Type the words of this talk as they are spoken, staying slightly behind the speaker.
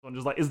I'm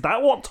just like, is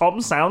that what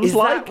Tom sounds Is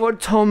like? that what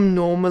Tom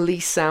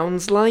normally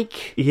sounds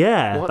like?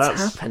 Yeah.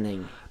 What's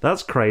happening?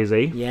 That's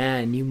crazy.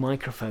 Yeah, new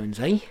microphones,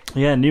 eh?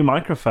 Yeah, new Oh,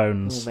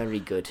 microphones. very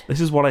good. This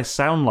is what I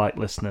sound like,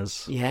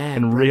 listeners. Yeah.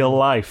 In real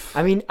life.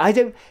 I mean, I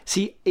don't...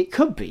 See, it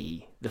could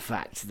be the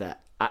fact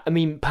that... I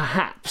mean,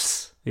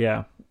 perhaps...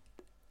 Yeah.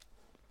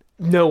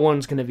 No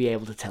one's going to be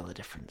able to tell the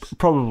difference.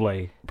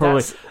 Probably.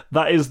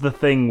 That is the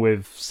thing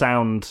with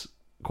sound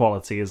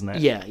quality, isn't it?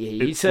 Yeah.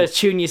 You sort of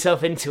tune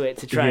yourself into it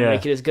to try and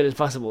make it as good as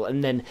possible,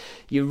 and then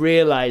you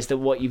realise that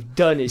what you've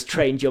done is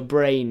trained your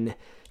brain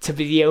to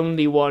be the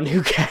only one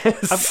who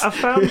cares. I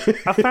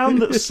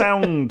found that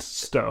sound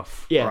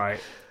stuff, right,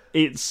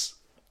 it's...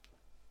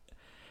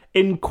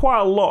 In quite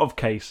a lot of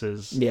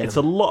cases, it's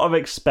a lot of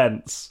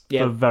expense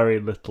for very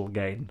little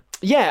gain.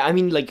 Yeah, I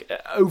mean, like,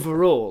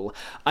 overall,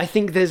 I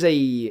think there's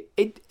a...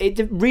 It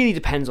really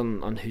depends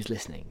on who's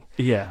listening.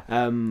 Yeah.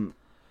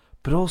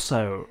 But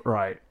also,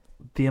 right,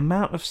 the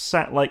amount of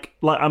sound... Like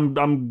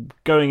I'm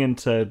going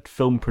into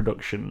film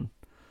production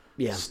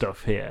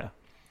stuff here.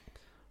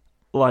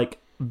 Like,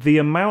 the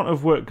amount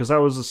of work... Because I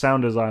was a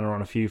sound designer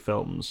on a few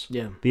films.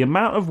 Yeah. The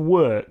amount of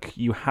work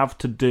you have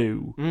to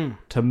do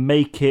to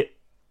make it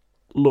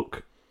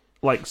look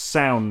like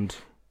sound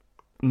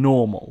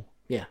normal.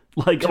 Yeah.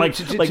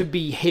 To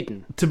be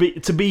hidden. To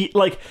be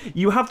like,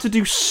 you have to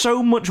do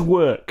so much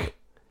work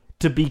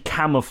to be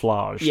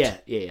camouflaged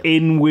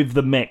in with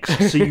the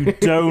mix so you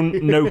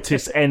don't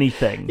notice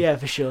anything. Yeah,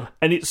 for sure.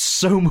 And it's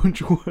so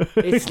much work.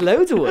 It's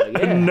loads of work, yeah.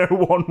 And no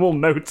one will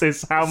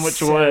notice how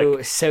much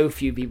work. So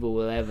few people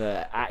will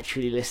ever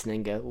actually listen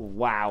and go,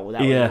 wow,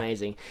 that was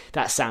amazing.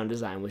 That sound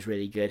design was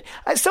really good.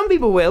 Some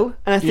people will,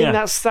 and I think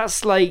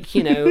that's like,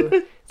 you know,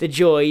 the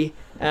joy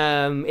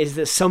is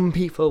that some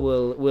people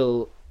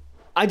will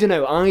I don't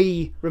know,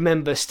 I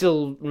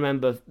still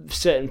remember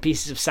certain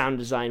pieces of sound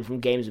design from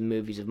games and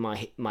movies of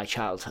my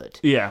childhood.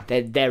 Yeah.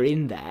 They're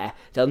in there.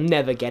 They'll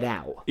never get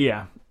out.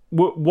 Yeah.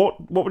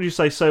 What would you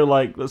say? So,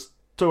 like, let's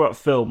talk about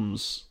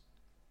films.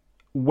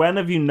 When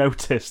have you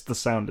noticed the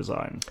sound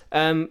design?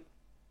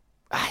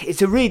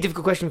 It's a really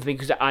difficult question for me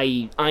because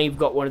I've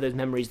got one of those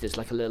memories that's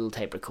like a little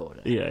tape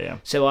recorder. Yeah.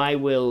 So I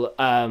will,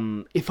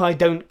 if I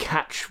don't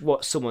catch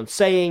what someone's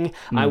saying,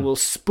 I will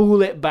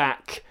spool it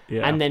back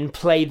and then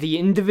play the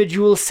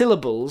individual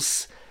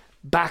syllables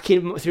back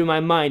through my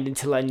mind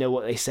until I know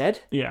what they said.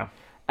 Yeah.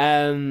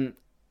 So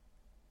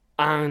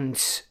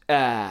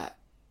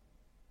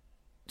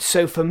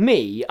for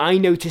me, I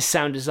notice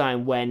sound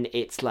design when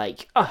it's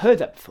like, I heard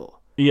that before.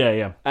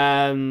 Yeah.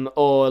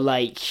 Or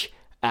like...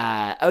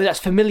 that's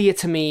familiar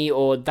to me,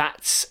 or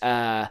that's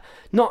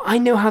not. I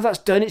know how that's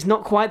done. It's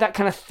not quite that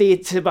kind of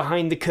theatre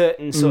behind the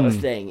curtain sort of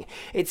thing.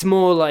 It's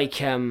more like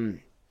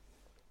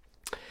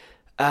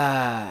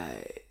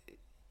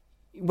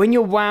when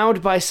you're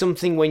wowed by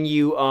something, when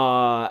you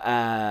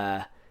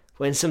are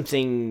when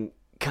something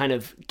kind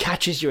of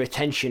catches your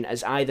attention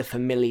as either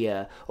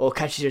familiar or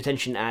catches your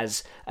attention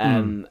as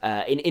in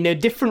a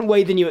different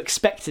way than you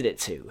expected it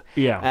to.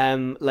 Yeah.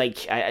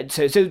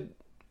 So.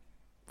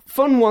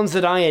 Fun ones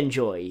that I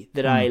enjoy,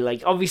 that I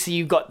like. Obviously,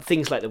 you've got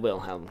things like the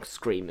Wilhelm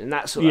scream, and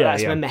that's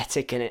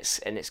mimetic, and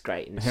it's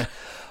great, and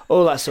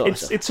all that sort of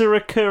stuff. It's a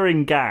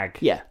recurring gag.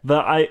 Yeah.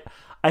 That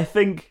I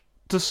think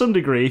to some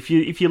degree, if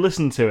you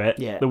listen to it,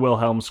 the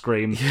Wilhelm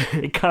scream,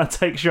 it kind of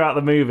takes you out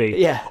of the movie.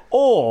 Yeah.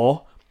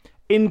 Or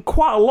in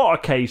quite a lot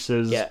of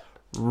cases,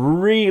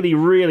 really,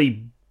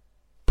 really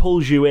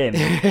pulls you in.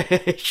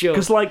 Sure.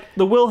 Because, like,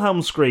 the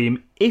Wilhelm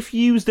scream, if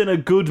used in a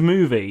good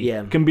movie,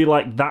 can be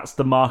like, that's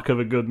the mark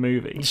of a good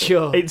movie.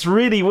 Sure. It's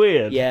really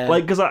weird. Yeah.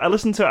 Like, because I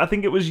listened to it, I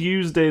think it was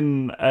used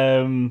in,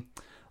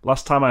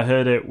 last time I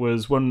heard it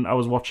was when I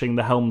was watching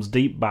the Helm's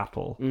Deep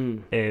battle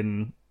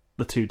in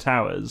The Two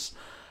Towers.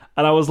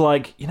 And I was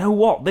like, you know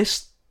what,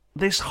 this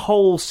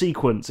whole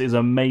sequence is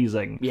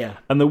amazing. Yeah.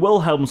 And the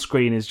Wilhelm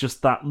screen is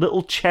just that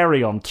little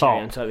cherry on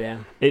top.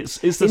 It's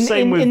the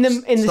same with in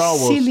Star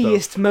the Wars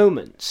silliest stuff.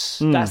 Moments.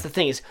 That's the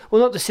thing. Is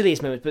not the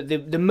silliest moments, but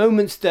the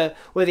moments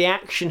where the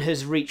action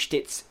has reached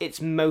its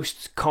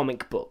most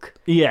comic book.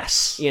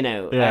 Yes. You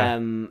know,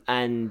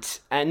 and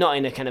not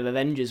in a kind of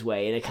Avengers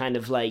way, in a kind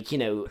of like, you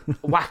know,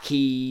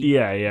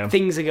 wacky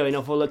things are going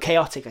off, or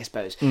chaotic, I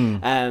suppose.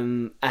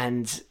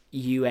 And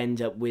you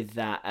end up with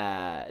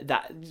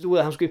that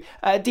Wilhelm scream.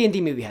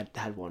 D&D movie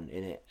had one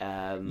in it.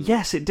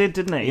 Yes, it did,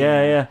 didn't it?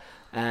 Yeah.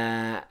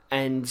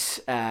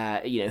 And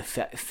you know,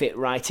 fit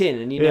right in,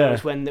 and you know,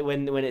 it's when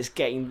it's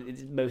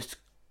getting most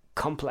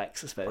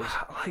complex, I suppose.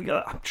 Like,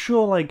 I'm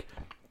sure, like,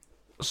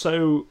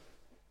 so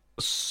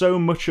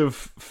much of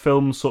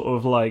film sort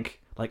of like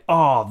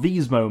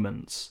these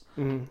moments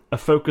are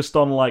focused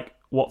on like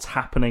what's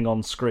happening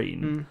on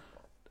screen.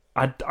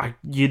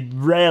 You'd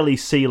rarely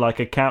see like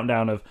a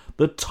countdown of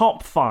the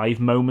top 5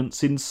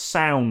 moments in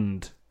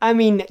sound. I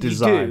mean,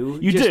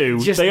 design. You do.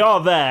 They are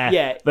there.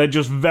 Yeah. They're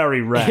just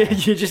very rare.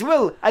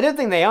 I don't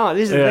think they are.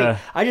 This is the thing.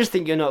 I just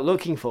think you're not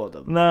looking for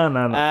them. No.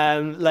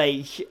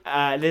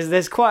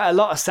 There's quite a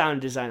lot of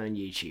sound design on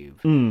YouTube.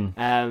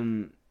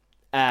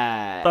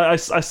 I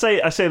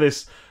say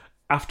this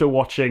after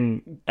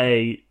watching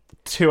a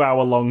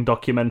 2-hour-long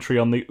documentary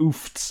on the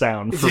oofed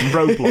sound from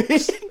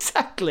Roblox.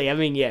 Exactly. I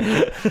mean,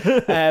 yeah.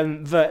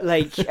 But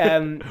like,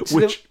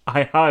 which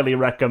I highly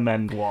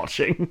recommend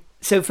watching.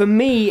 So for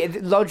me,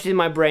 lodged in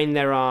my brain,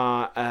 there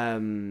are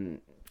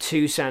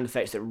two sound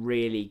effects that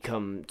really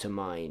come to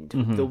mind.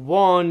 Mm-hmm. The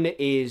one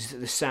is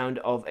the sound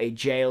of a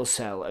jail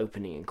cell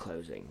opening and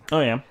closing.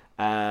 Oh yeah.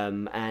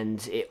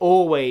 And it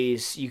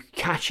always, you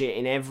catch it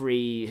in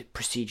every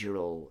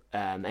procedural,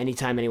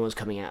 anytime anyone's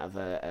coming out of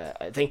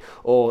a thing,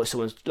 or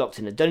someone's locked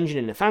in a dungeon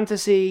in a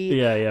fantasy.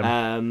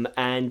 Yeah.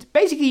 And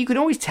basically you can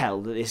always tell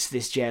that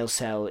this jail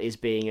cell is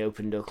being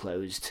opened or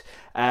closed.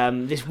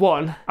 This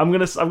one... I'm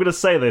gonna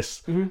say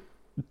this,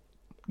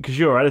 because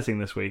you're editing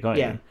this week, aren't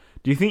you?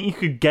 Do you think you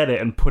could get it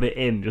and put it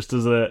in just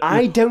as a...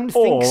 I don't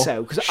think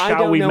so, because I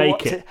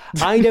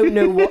don't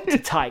know what to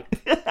type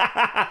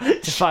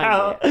to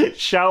find it.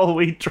 Shall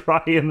we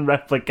try and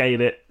replicate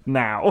it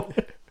now?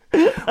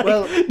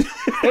 Well,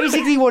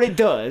 basically what it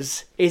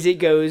does is it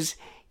goes...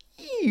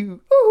 Ew,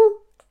 ooh.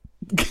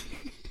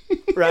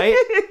 Right?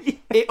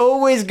 It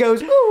always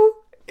goes... Ooh.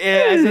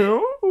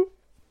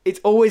 It's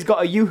always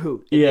got a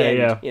yoo-hoo. Yeah. You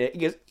know, it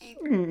goes...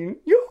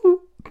 Yoo-hoo.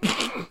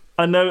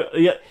 I know,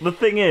 yeah, the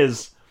thing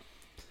is...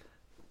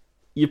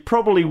 You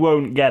probably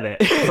won't get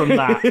it from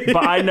that,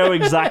 but I know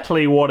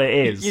exactly what it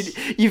is.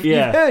 You've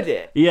heard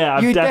it. Yeah,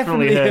 I've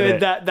definitely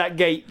heard it. that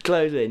gate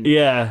closing.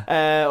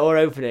 Yeah. Or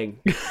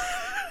opening.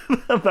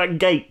 That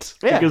gate.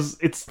 Yeah. Because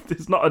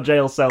it's not a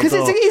jail cell door.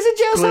 Because it's a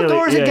jail cell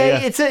door, it's a gate.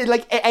 Yeah. It's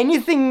like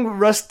anything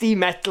rusty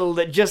metal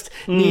that just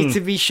needs to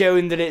be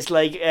shown that it's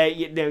like,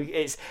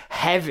 it's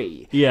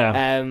heavy.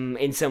 Yeah.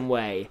 In some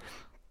way.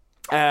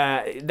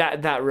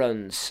 That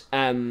runs.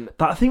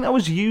 I think that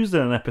was used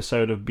in an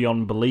episode of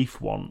Beyond Belief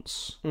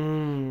once,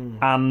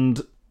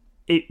 and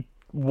it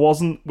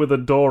wasn't with a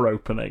door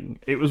opening.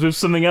 It was with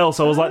something else.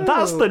 I was like,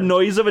 "That's the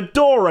noise of a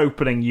door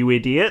opening, you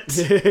idiot!"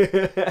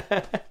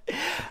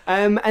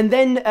 And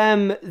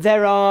then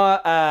there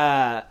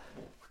are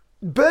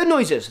bird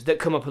noises that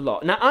come up a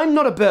lot. Now, I'm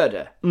not a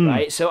birder,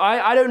 right? So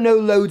I don't know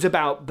loads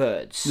about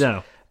birds.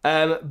 No,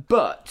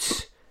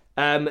 but.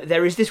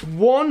 There is this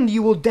one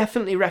you will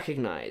definitely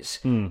recognise.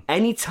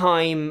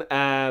 Anytime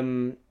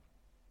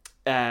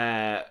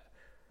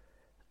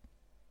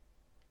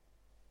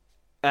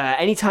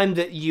anytime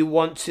that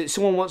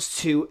someone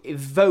wants to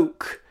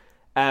evoke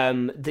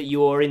that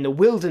you're in the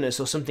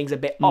wilderness or something's a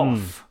bit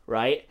off,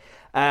 right?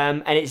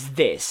 And it's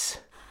this.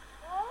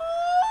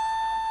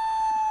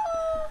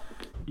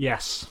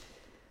 Yes.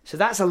 So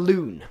that's a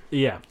loon.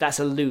 Yeah. That's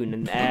a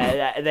loon.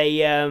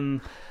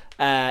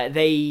 And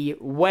they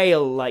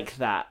wail like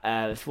that.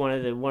 It's one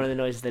of the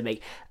noises they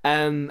make,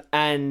 and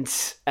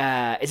it's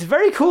a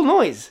very cool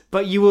noise.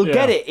 But you will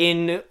get it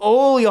in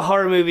all your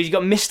horror movies. You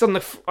got mist on the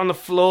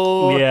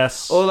floor.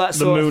 Yes, all that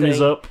sort of thing. The moon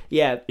is up.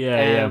 Yeah.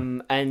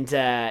 And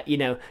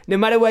no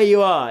matter where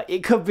you are,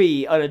 it could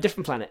be on a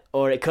different planet,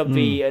 or it could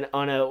be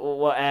on a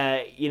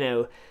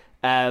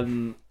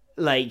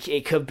like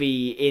it could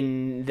be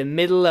in the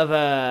middle of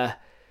a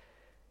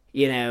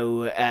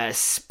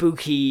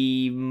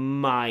spooky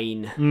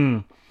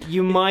mine.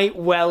 You might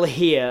well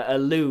hear a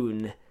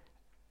loon,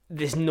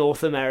 this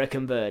North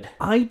American bird.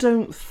 I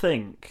don't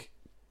think,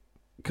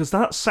 because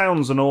that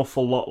sounds an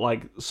awful lot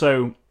like...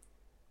 So,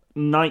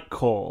 Night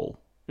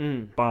Call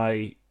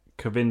by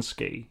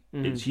Kavinsky,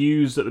 it's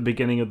used at the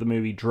beginning of the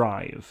movie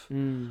Drive.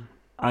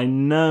 I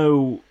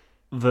know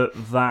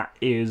that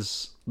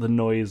is the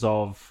noise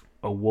of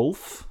a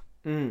wolf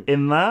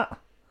in that.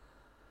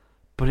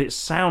 But it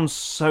sounds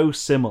so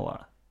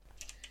similar.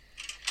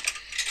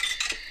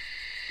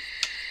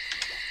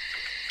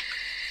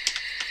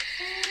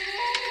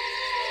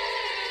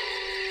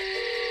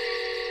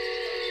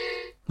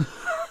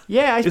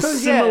 Yeah, I suppose,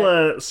 it's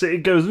similar. So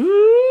it goes...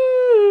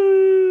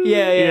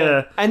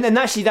 Yeah. And then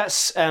actually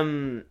that's...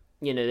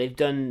 they've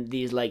done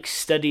these like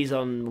studies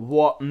on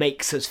what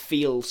makes us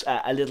feel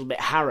a little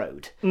bit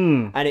harrowed.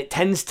 And it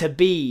tends to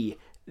be...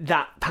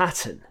 that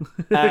pattern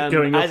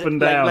going up and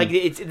down, like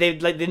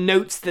the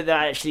notes that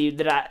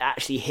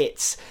actually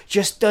hits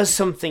just does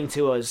something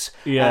to us,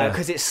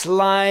 because it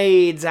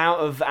slides out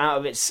of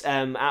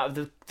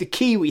the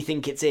key we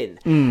think it's in,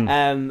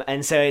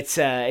 and so it's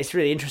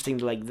really interesting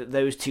that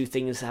those two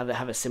things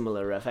have a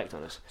similar effect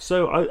on us.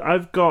 So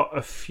I've got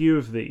a few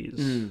of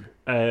these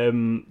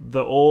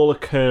that all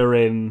occur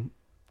in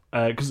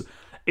because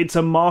it's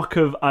a mark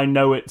of I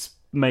know it's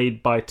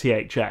made by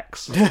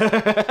THX.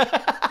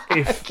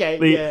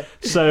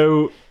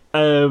 So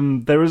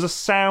there is a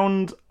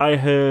sound I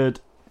heard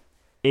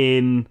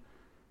in...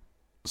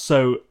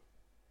 So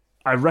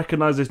I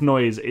recognise this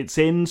noise. It's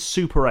in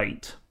Super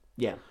 8.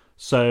 Yeah.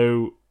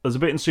 So there's a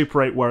bit in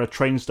Super 8 where a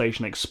train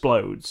station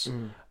explodes.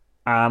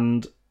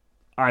 And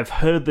I've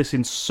heard this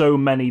in so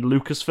many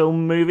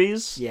Lucasfilm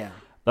movies that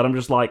I'm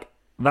just like,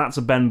 that's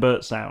a Ben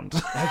Burt sound.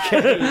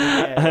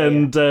 Okay.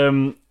 And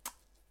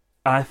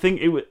I think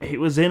it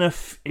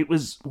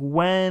was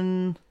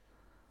when...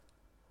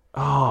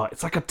 Oh,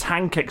 it's like a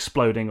tank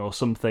exploding or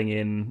something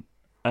in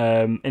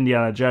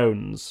Indiana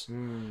Jones.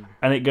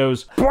 And it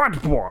goes...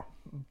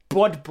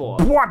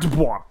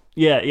 Bodbor.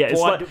 Yeah, it's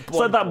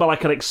like that, but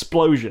like an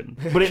explosion.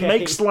 But it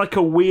makes like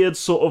a weird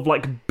sort of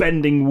like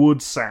bending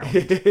wood sound.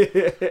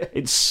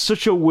 It's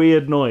such a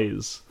weird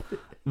noise.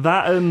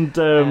 That and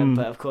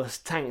but of course,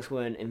 tanks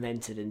weren't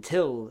invented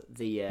until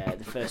the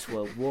First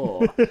World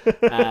War.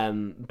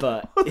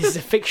 But this is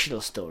a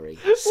fictional story,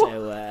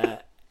 so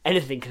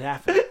anything could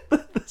happen.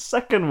 The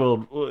Second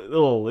World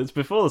War. It's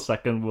before the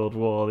Second World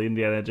War. The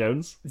Indiana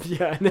Jones.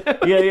 Yeah, I know.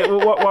 Yeah.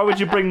 Why would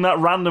you bring that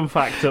random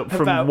fact up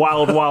from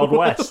Wild Wild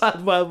West?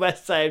 Wild Wild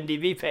West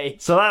IMDb page.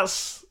 So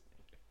that's.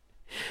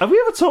 Have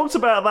we ever talked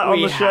about that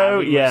on the show?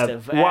 Yeah,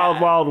 Wild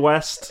Wild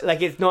West.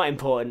 Like it's not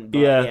important. But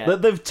yeah,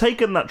 they've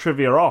taken that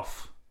trivia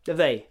off. Have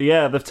they?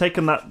 Yeah, they've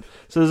taken that.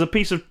 So there's a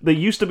piece of. There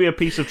used to be a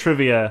piece of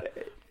trivia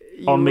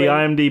on the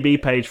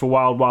IMDb page for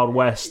Wild Wild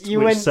West,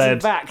 which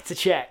said back to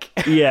check.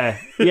 Yeah.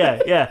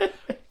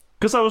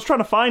 Because I was trying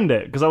to find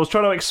it, because I was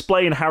trying to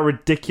explain how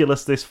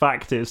ridiculous this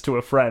fact is to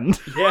a friend.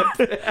 Yep.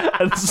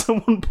 And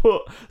someone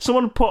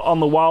put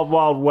on the Wild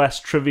Wild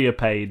West trivia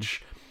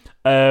page,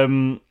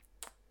 this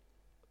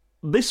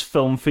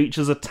film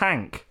features a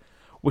tank,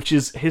 which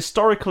is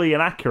historically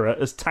inaccurate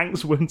as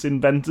tanks weren't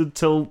invented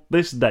till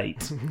this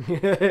date.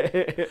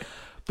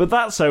 But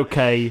that's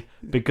okay,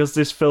 because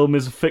this film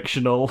is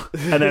fictional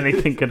and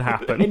anything can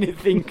happen.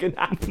 Anything can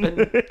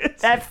happen.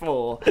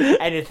 Therefore,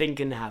 anything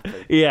can happen.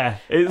 Yeah,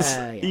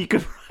 you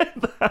could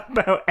write that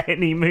about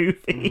any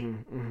movie.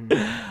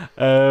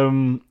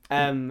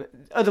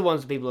 Other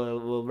ones people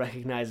will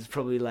recognise is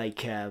probably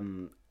like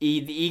the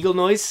eagle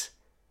noise.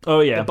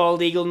 Oh yeah, the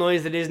bald eagle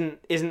noise that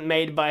isn't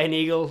made by an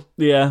eagle.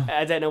 Yeah,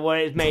 I don't know what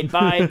it's made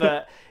by,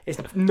 but it's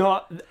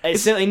not.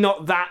 It's certainly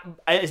not that.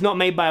 It's not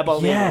made by a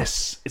bald eagle.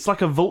 Yes, it's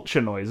like a vulture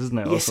noise, isn't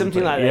it? Yeah,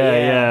 something like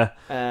that.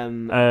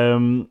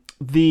 Yeah.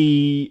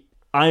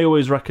 I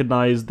always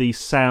recognise the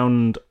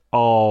sound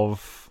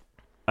of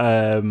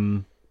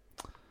the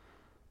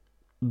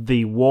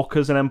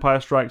walkers in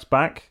Empire Strikes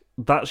Back.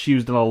 That's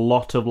used in a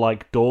lot of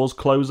like doors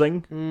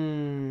closing.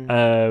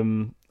 I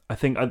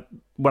think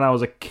when I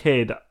was a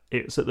kid.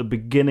 It's at the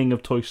beginning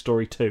of Toy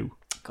Story 2.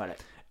 Got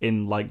it.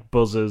 In like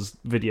Buzz's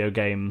video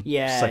game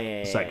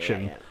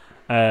section.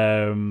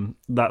 Yeah.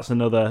 That's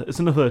another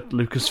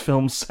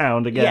Lucasfilm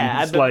sound again.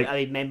 Yeah, it's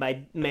like made by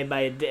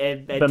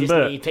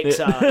Disney,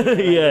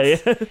 Pixar. Yeah.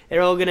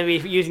 They're all going to be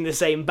using the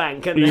same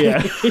bank, aren't they?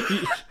 Yeah.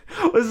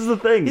 Well, this is the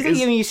thing.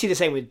 You see the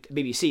same with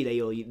BBC.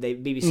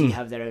 BBC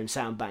have their own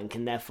sound bank,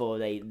 and therefore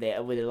they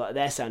with a lot of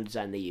their sound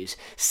design they use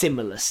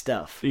similar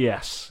stuff.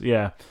 Yes.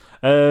 Yeah.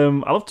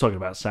 I love talking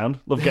about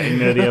sound. Love getting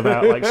nerdy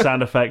about like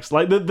sound effects,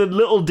 like the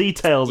little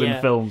details in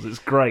films. It's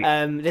great.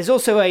 There's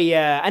also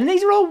and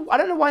these are all. I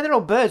don't know why they're all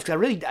birds because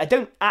I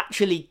don't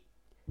actually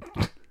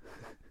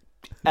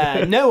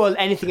know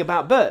anything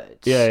about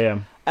birds. Yeah.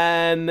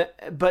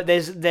 But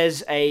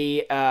there's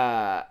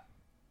a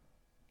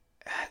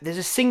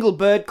single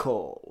bird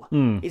call.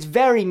 It's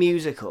very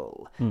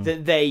musical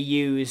that they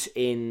use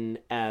in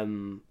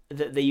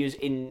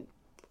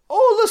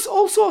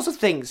all sorts of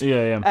things.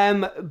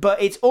 Yeah. But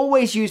it's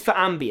always used for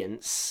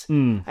ambience,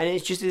 and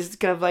it's just this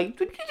kind of like,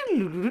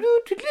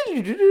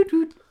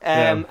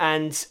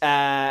 and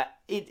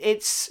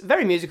it's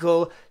very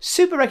musical,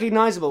 super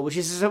recognizable, which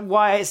is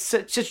why it's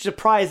such a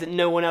surprise that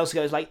no one else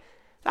goes like,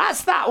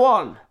 that's that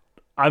one.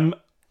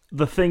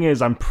 The thing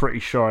is, I'm pretty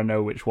sure I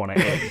know which one it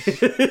is.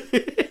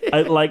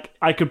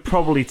 I could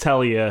probably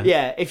tell you.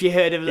 Yeah, if you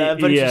heard of a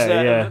bunch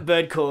of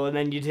bird call, and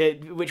then you'd hear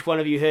which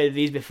one of you heard of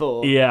these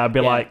before. Yeah, I'd be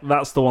like,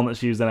 that's the one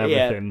that's used in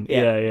everything.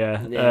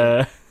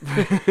 Yeah.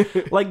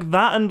 Like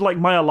that, and like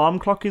my alarm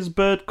clock is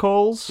bird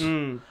calls.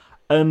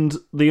 And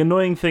the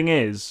annoying thing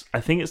is, I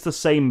think it's the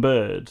same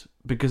bird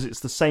because it's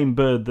the same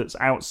bird that's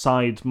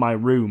outside my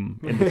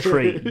room in the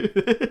tree.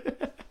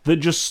 That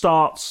just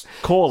starts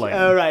calling.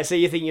 Oh, right, so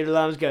you think your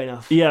alarm's going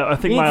off? Yeah, I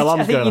think my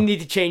alarm's going off. I think you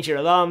need to change your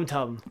alarm,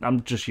 Tom.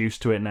 I'm just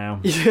used to it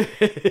now.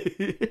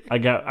 I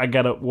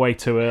get up way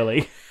too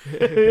early.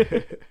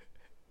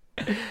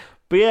 But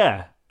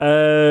yeah.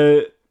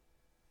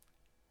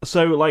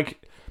 So,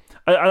 like,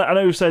 I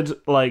know you said,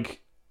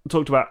 like,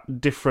 talked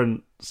about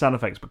different sound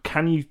effects, but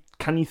can you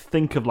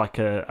think of, like,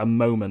 a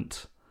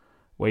moment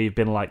where you've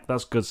been like,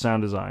 that's good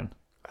sound design?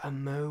 A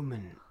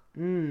moment.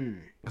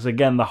 Because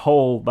again, the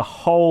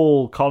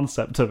whole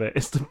concept of it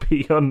is to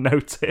be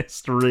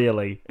unnoticed,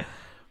 really.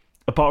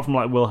 Apart from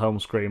like Wilhelm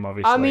Scream,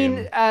 obviously. I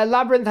mean,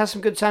 Labyrinth has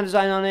some good sound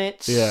design on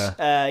it.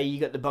 Yeah. You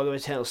got the Bog of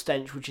Eternal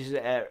Stench, which is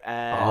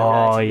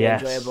relatively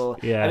enjoyable.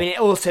 Yeah. I mean, it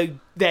also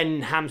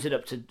then hams it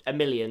up to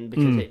 1,000,000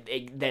 because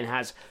it then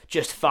has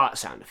just fart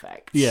sound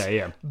effects.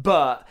 Yeah.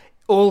 But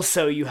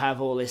also you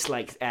have all this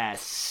like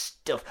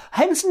stuff.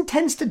 Henson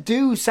tends to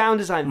do sound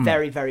design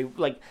very, very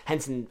like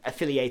Henson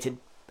affiliated.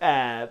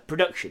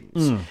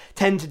 Productions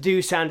tend to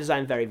do sound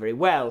design very, very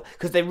well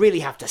because they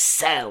really have to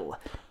sell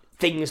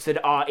things that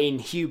are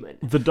inhuman.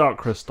 The Dark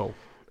Crystal.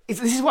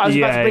 This is what I was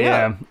about to bring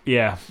up.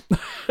 Yeah.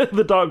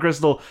 The Dark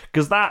Crystal,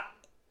 because that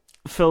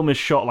film is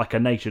shot like a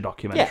nature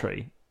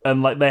documentary,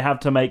 and like they have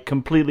to make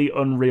completely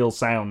unreal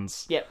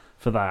sounds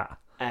for that.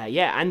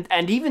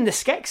 and even the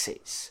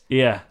Skeksis.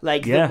 Yeah.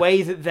 Like the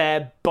way that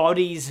their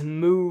bodies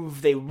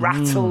move, they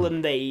rattle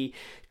and they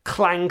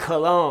clank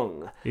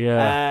along.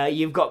 Yeah.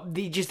 You've got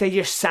they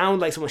just sound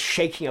like someone's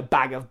shaking a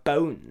bag of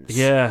bones.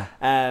 Yeah.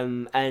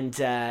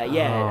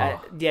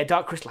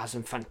 Dark Crystal has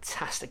some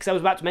fantastic. Because I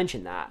was about to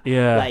mention that.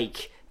 Yeah.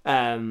 Like,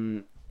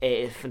 it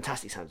is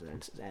fantastic sound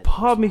design.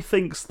 Part of me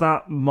thinks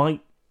that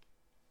might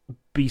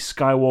be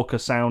Skywalker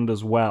sound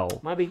as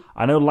well. Might be.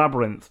 I know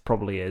Labyrinth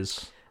probably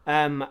is.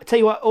 I tell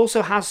you what,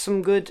 also has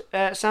some good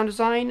sound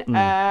design.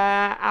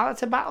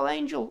 Alita Battle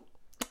Angel.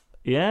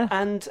 Yeah.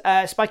 And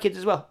Spy Kids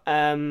as well.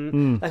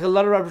 Like a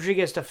lot of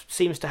Rodriguez stuff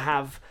seems to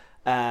have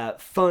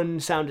fun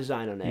sound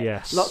design on it.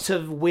 Yes. Lots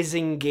of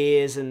whizzing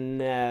gears and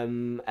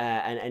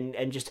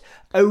just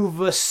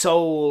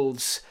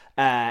oversold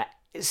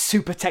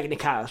super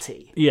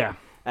technicality. Yeah.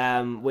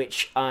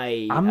 Which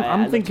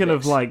I'm thinking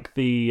of like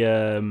the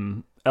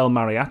El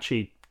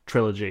Mariachi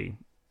trilogy.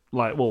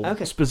 Like,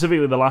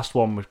 specifically the last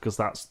one, because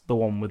that's the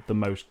one with the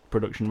most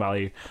production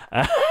value.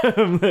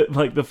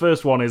 Like the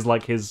first one is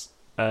like his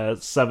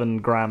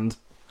 $7,000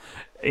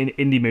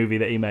 indie movie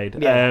that he made.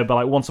 But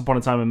like Once Upon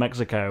a Time in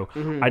Mexico,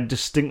 I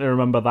distinctly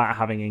remember that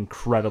having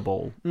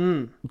incredible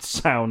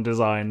sound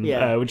design,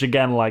 which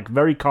again, like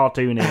very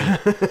cartoony,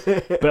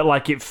 but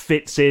like it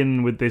fits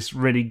in with this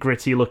really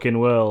gritty looking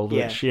world.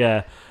 Which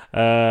Robert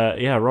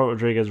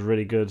Rodriguez is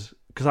really good,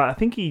 because I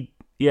think he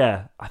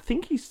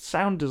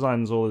sound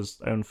designs all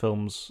his own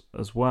films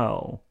as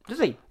well.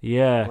 Does he?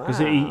 Yeah, because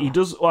he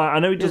does. Well, I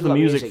know he does the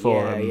music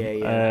for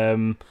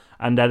them,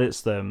 and edits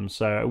them.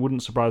 So it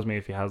wouldn't surprise me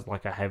if he has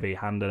like a heavy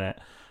hand in it.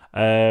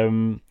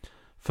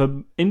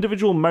 For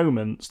individual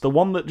moments, the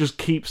one that just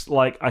keeps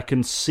like I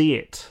can see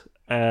it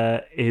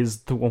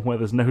is the one where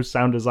there's no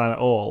sound design at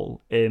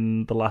all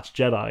in The Last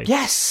Jedi.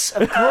 Yes,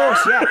 of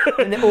course, yeah.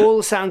 And then all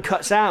the sound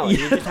cuts out, and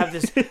you just have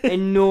this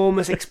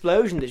enormous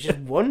explosion that's just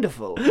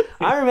wonderful.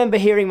 I remember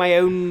hearing my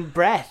own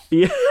breath.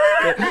 Yeah.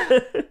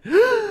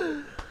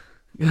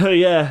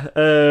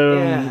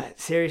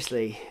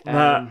 Seriously.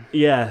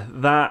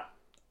 That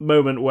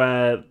moment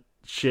where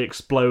she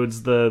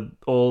explodes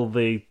all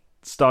the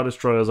Star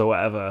Destroyers or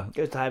whatever.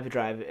 Goes to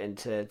hyperdrive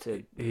into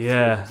through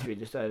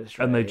the Star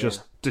Destroyer, and they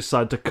just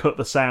decide to cut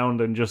the sound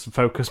and just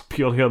focus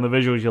purely on the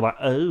visuals. You're like,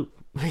 oh,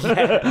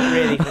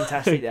 really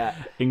fantastic.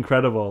 That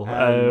incredible.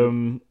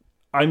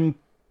 I'm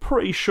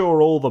pretty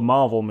sure all the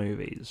Marvel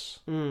movies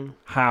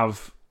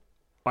have,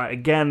 like,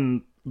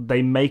 again,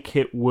 they make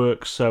it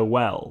work so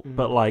well,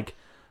 but like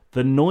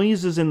the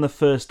noises in the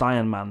first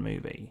Iron Man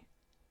movie,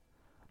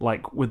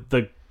 like with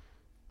the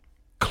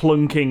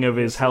clunking of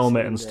his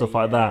helmet and stuff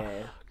like that.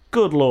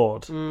 Good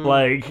lord,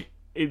 because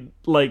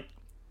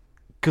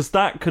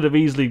that could have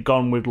easily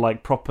gone with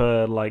like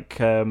proper like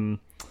sort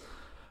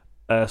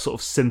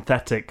of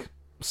synthetic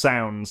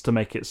sounds to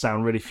make it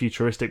sound really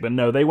futuristic, but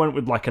no, they went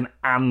with like an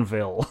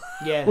anvil,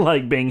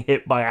 like being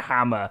hit by a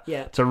hammer,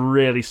 to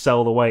really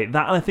sell the weight.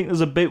 That, and I think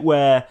there's a bit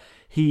where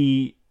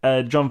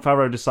Jon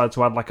Favreau decided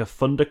to add like a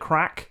thunder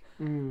crack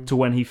to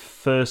when he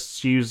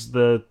first uses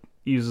the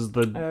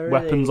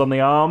weapons on the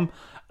arm.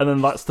 And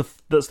then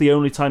that's the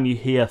only time you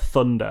hear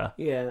thunder.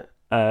 Yeah.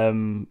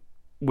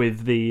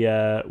 With the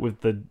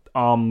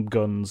arm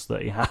guns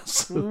that he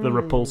has, the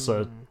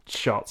repulsor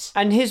shots.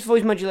 And his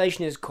voice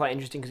modulation is quite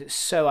interesting because it's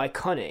so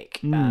iconic.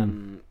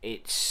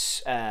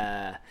 It's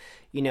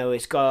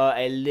it's got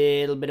a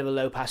little bit of a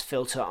low pass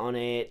filter on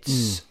it.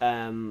 There's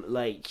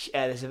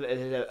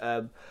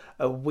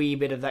a wee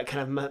bit of that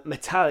kind of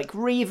metallic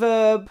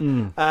reverb.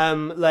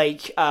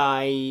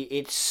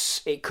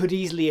 It could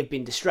easily have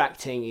been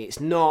distracting.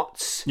 It's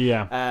not.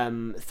 Yeah.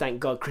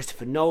 Thank God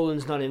Christopher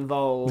Nolan's not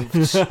involved.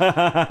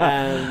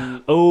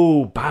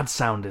 Bad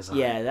sound design.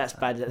 Yeah, that's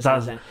bad.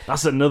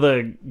 That's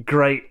another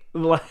great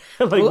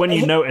when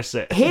you notice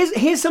it.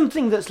 Here's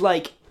something that's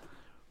like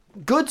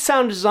good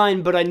sound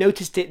design, but I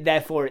noticed it,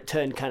 therefore it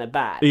turned kind of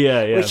bad.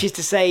 Yeah. Which is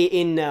to say,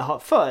 in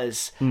Hot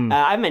Fuzz,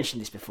 I've mentioned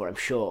this before, I'm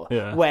sure,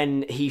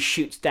 when he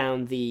shoots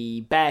down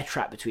the bear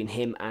trap between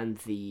him and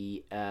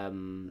the...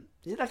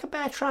 is it like a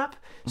bear trap?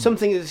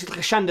 Something that's like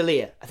a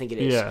chandelier, I think it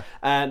is.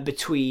 Yeah.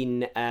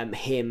 Between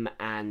him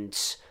and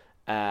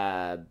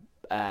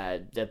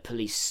the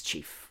police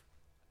chief.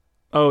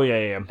 Oh,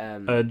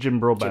 yeah. Jim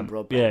Broadbent.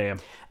 Yeah.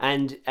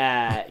 And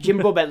Jim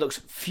Broadbent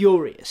looks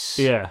furious.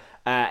 Yeah.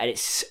 And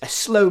it's a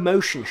slow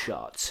motion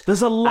shot.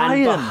 There's a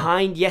lion. And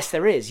behind, yes,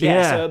 there is.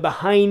 Yeah. So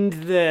behind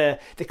the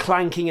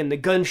clanking and the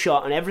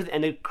gunshot and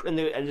everything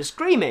and the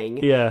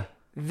screaming,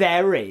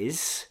 there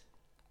is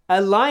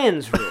a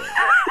lion's roar.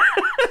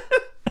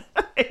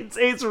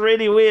 It's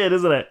really weird,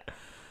 isn't it?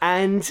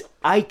 And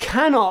I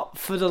cannot,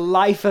 for the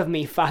life of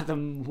me,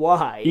 fathom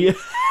why. Yeah.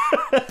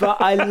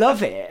 But I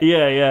love it.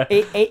 Yeah.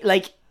 It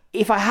like,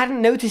 if I hadn't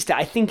noticed it,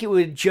 I think it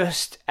would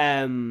just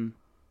add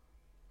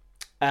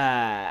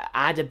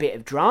a bit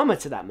of drama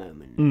to that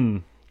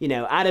moment.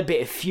 Add a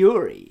bit of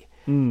fury.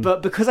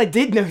 But because I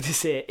did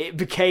notice it, it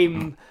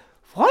became,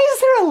 why is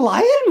there a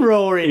lion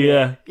roaring?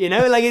 Yeah.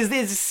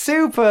 It's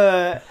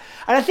super...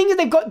 And I think that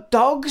they've got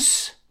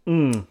dogs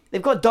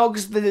They've got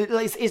dogs.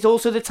 It's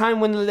also the time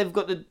when they've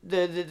got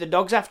the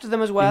dogs after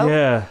them as well.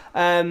 Yeah.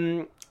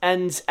 And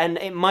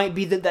it might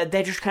be that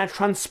they're just kind of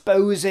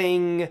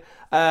transposing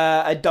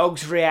a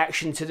dog's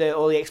reaction to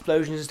all the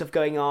explosions and stuff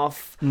going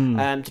off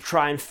to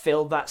try and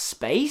fill that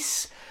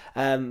space.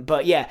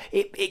 But yeah,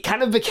 it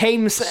kind of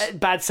became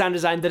bad sound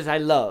design that I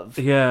love.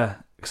 Yeah,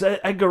 because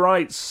Edgar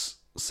Wright's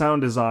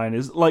sound design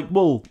is like,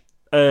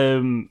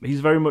 he's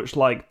very much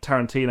like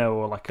Tarantino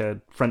or like a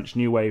French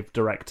New Wave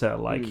director.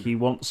 Like he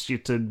wants you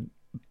to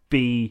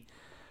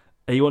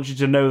know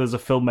there's a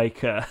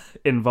filmmaker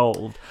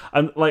involved.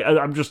 And like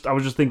I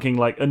was just thinking,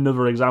 like,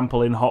 another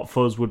example in Hot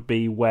Fuzz would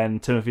be when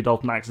Timothy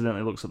Dalton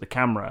accidentally looks at the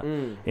camera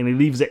and he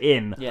leaves it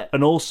in,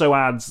 and also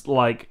adds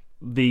like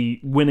the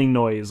winning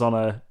noise on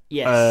a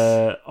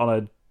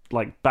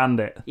like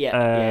bandit,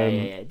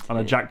 on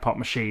a jackpot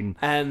machine,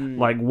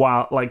 like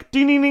wow, like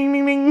ding ding ding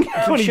ding ding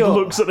when he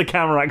looks at the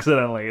camera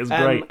accidentally. It's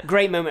great.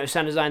 Great moment of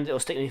sound design that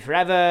will stick with me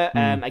forever.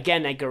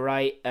 Again, Edgar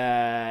Wright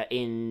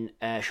in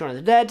Shaun of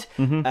the Dead.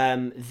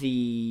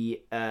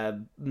 The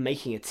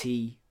making a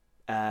tea,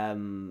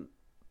 pouring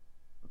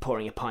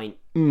a pint,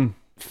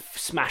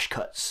 smash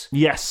cuts.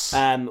 Yes,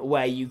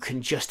 where you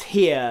can just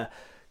hear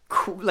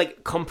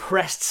like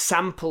compressed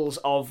samples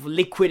of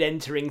liquid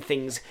entering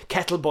things,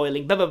 kettle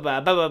boiling, blah blah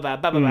blah blah blah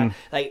blah blah.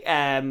 Like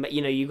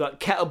you got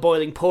kettle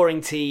boiling,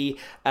 pouring tea,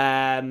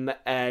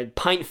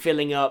 pint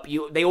filling up.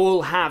 They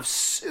all have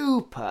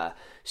super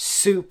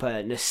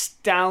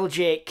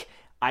nostalgic,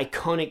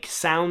 iconic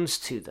sounds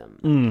to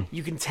them.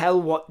 You can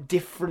tell what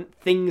different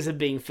things are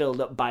being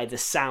filled up by the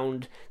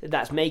sound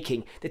that's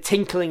making. The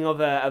tinkling of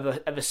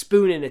a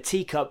spoon in a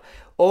teacup,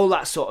 all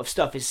that sort of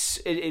stuff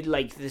is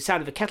like the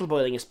sound of a kettle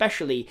boiling,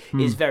 especially,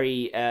 is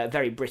very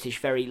very British.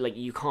 Very, like,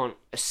 you can't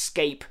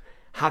escape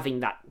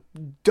having that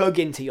dug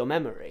into your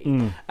memory.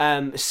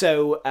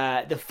 So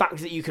the fact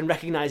that you can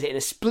recognize it in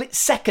a split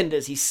second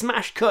as he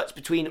smash cuts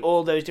between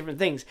all those different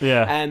things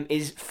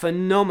is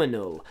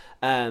phenomenal.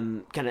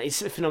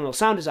 It's a phenomenal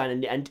sound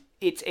design, and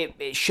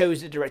it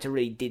shows the director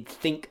really did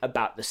think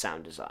about the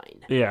sound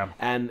design.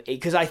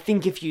 Because I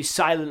think if you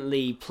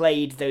silently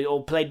played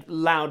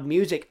loud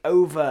music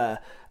over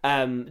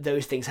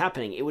those things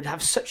happening, it would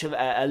have such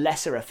a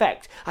lesser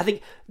effect. I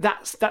think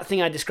that's that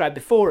thing I described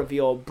before of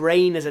your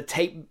brain as a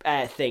tape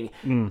thing.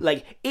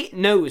 Like, it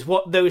knows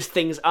what those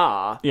things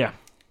are,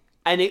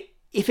 and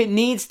if it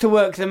needs to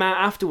work them out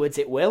afterwards,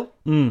 it will.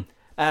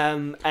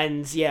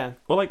 And yeah,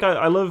 well, like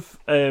I love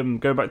going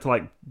back to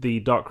like the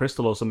Dark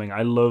Crystal or something.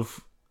 I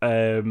love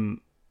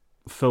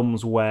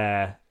films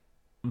where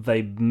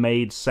they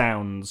made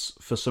sounds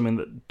for something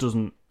that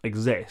doesn't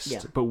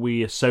exist, but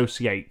we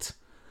associate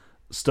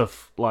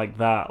stuff like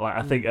that. Like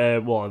I think,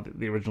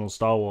 the original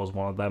Star Wars,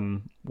 one of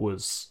the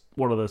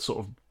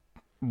sort of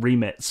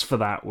remits for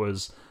that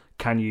was,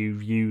 can you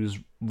use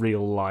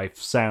real life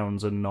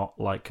sounds and not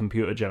like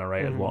computer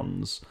generated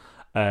ones?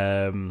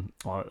 Well,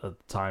 at the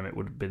time it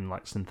would have been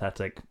like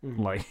synthetic,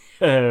 like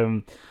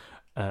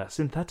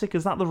synthetic,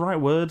 is that the right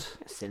word?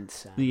 Synth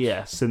sounds.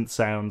 Yeah, synth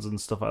sounds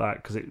and stuff like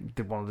that, because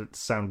they wanted it to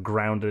sound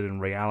grounded in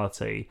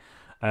reality.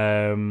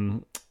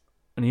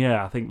 And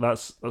yeah, I think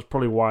that's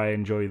probably why I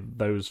enjoy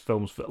those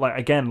films. Like,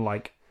 again,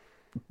 like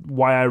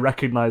why I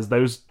recognize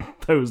those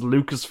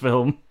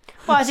Lucasfilm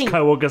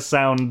Skywalker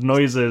sound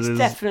noises is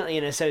definitely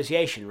an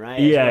association, right?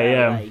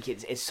 Yeah. Like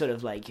it's sort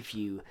of like if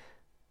you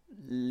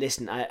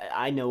listen,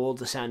 I know all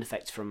the sound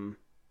effects from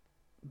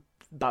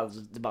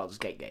the Baldur's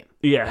Gate game.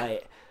 Yeah.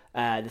 Right?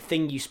 The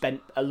thing you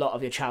spent a lot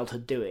of your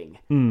childhood doing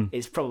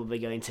is probably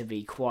going to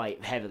be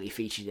quite heavily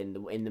featured in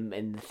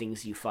the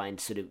things you find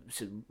sort of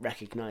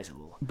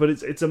recognizable. But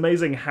it's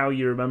amazing how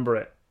you remember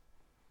it,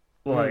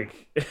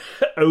 like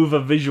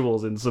over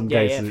visuals in some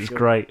cases. It's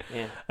great.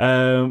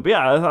 But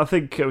yeah, I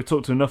think we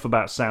talked enough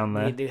about sound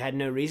there. We had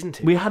no reason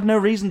to. We had no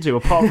reason to,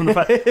 apart from the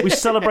fact we're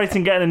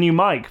celebrating getting a new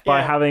mic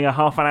by having a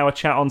half an hour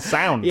chat on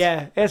sound.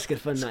 Yeah, it's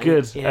good fun. It's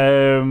good.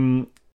 Yeah.